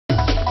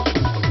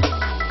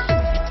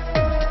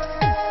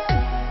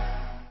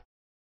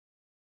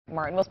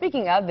Martin. Well,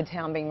 speaking of the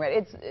town being red,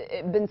 it's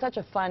been such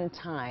a fun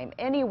time.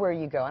 Anywhere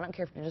you go, I don't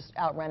care if you're just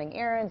out running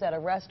errands, at a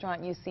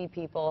restaurant, you see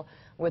people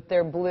with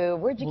their blue.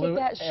 Where'd you get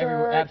that shirt?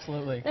 Everywhere,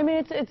 absolutely. I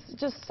mean, it's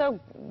just so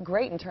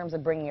great in terms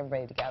of bringing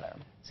everybody together.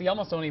 So you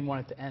almost don't even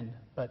want it to end,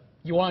 but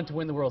you want it to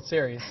win the World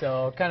Series.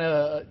 So kind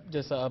of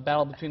just a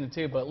battle between the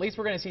two. But at least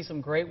we're going to see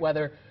some great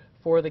weather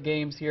for the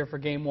games here for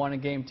Game 1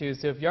 and Game 2.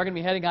 So if you're going to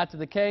be heading out to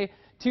the K,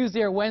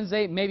 Tuesday or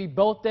Wednesday, maybe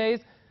both days,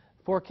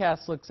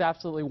 forecast looks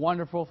absolutely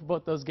wonderful for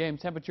both those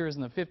games. Temperatures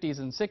in the 50s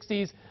and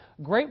 60s.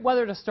 Great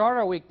weather to start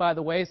our week, by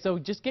the way. So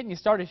just getting you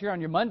started here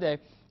on your Monday.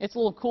 It's a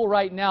little cool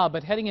right now,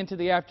 but heading into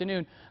the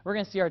afternoon, we're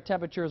going to see our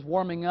temperatures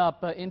warming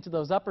up into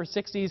those upper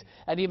 60s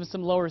and even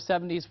some lower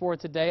 70s for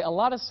today. A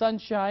lot of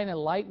sunshine and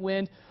light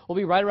wind. Will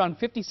be right around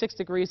 56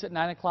 degrees at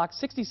 9 o'clock,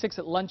 66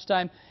 at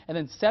lunchtime, and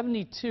then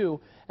 72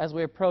 as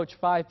we approach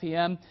 5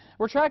 p.m.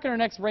 We're tracking our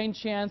next rain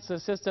chance. The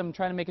system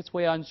trying to make its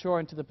way onshore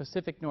into the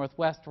Pacific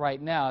Northwest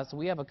right now. So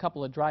we have a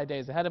couple of dry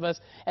days ahead of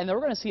us, and then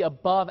we're going to see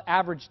above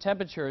average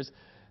temperatures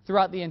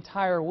throughout the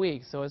entire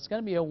week. So it's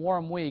going to be a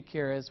warm week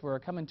here as we're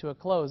coming to a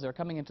close. They're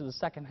coming into the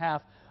second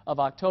half of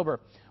October.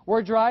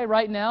 We're dry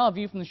right now. A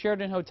view from the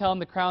Sheraton Hotel in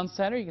the Crown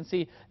Center. You can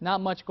see not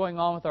much going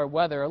on with our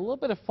weather. A little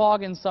bit of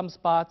fog in some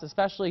spots,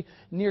 especially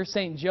near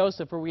St.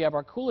 Joseph, where we have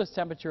our coolest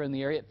temperature in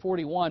the area at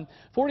 41.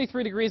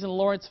 43 degrees in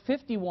Lawrence,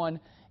 51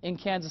 in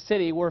Kansas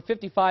City. We're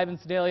 55 in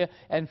Sedalia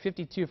and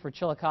 52 for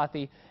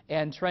Chillicothe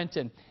and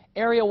Trenton.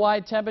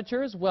 Area-wide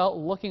temperatures,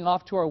 well, looking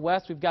off to our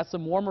west, we've got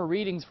some warmer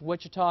readings for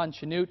Wichita and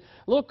Chanute.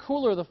 A little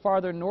cooler the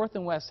farther north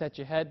and west that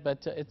you head, but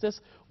it's this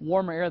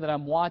warmer air that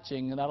I'm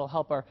watching, and that'll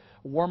help our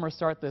warmer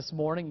start this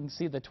morning. You can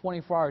see the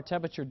 24-hour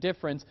temperature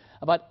difference,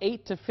 about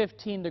 8 to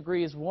 15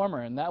 degrees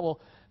warmer, and that will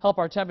help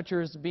our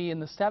temperatures be in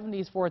the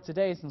 70s for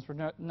today, since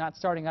we're not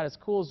starting out as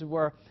cool as we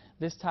were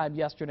this time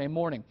yesterday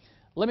morning.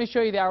 Let me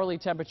show you the hourly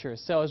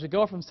temperatures. So as we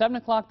go from 7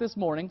 o'clock this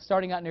morning,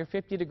 starting out near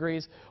 50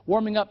 degrees,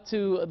 warming up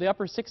to the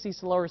upper 60s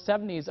to lower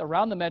 70s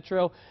around the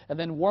metro, and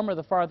then warmer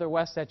the farther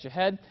west that you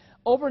head.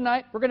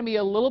 Overnight, we're going to be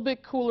a little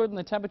bit cooler than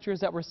the temperatures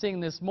that we're seeing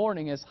this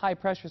morning as high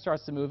pressure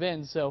starts to move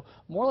in, so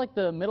more like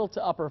the middle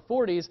to upper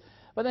 40s.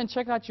 But then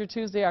check out your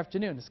Tuesday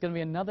afternoon. It's going to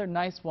be another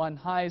nice one.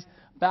 Highs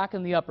back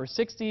in the upper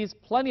 60s,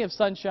 plenty of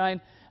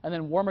sunshine, and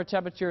then warmer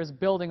temperatures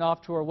building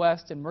off to our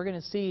west, and we're going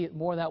to see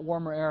more of that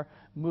warmer air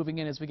moving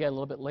in as we get a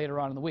little bit later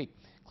on in the week.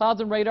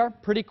 Clouds and radar,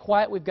 pretty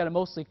quiet. We've got a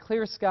mostly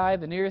clear sky.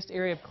 The nearest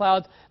area of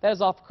clouds, that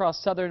is off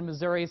across southern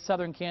Missouri,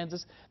 southern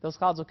Kansas. Those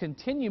clouds will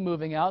continue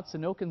moving out, so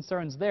no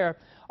concerns there.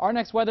 Our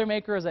next weather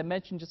maker, as I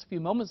mentioned just a few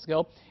moments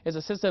ago, is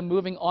a system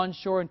moving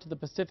onshore into the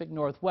Pacific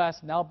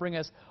Northwest, and that'll bring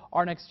us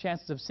our next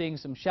chances of seeing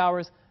some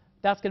showers.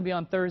 That's going to be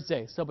on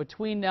Thursday, so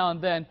between now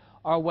and then,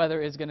 our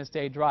weather is going to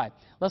stay dry.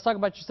 Let's talk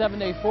about your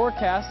 7-day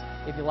forecast.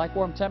 If you like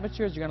warm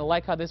temperatures, you're going to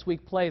like how this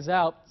week plays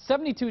out.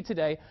 72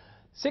 today,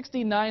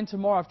 69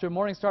 tomorrow after a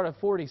morning start of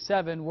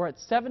 47. We're at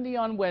 70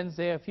 on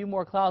Wednesday. A few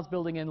more clouds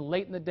building in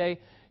late in the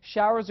day.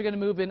 Showers are going to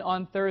move in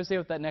on Thursday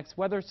with that next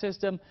weather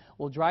system.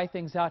 We'll dry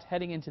things out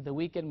heading into the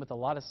weekend with a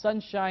lot of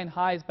sunshine.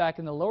 Highs back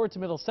in the lower to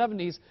middle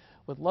 70s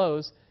with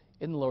lows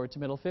in the lower to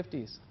middle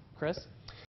 50s. Chris?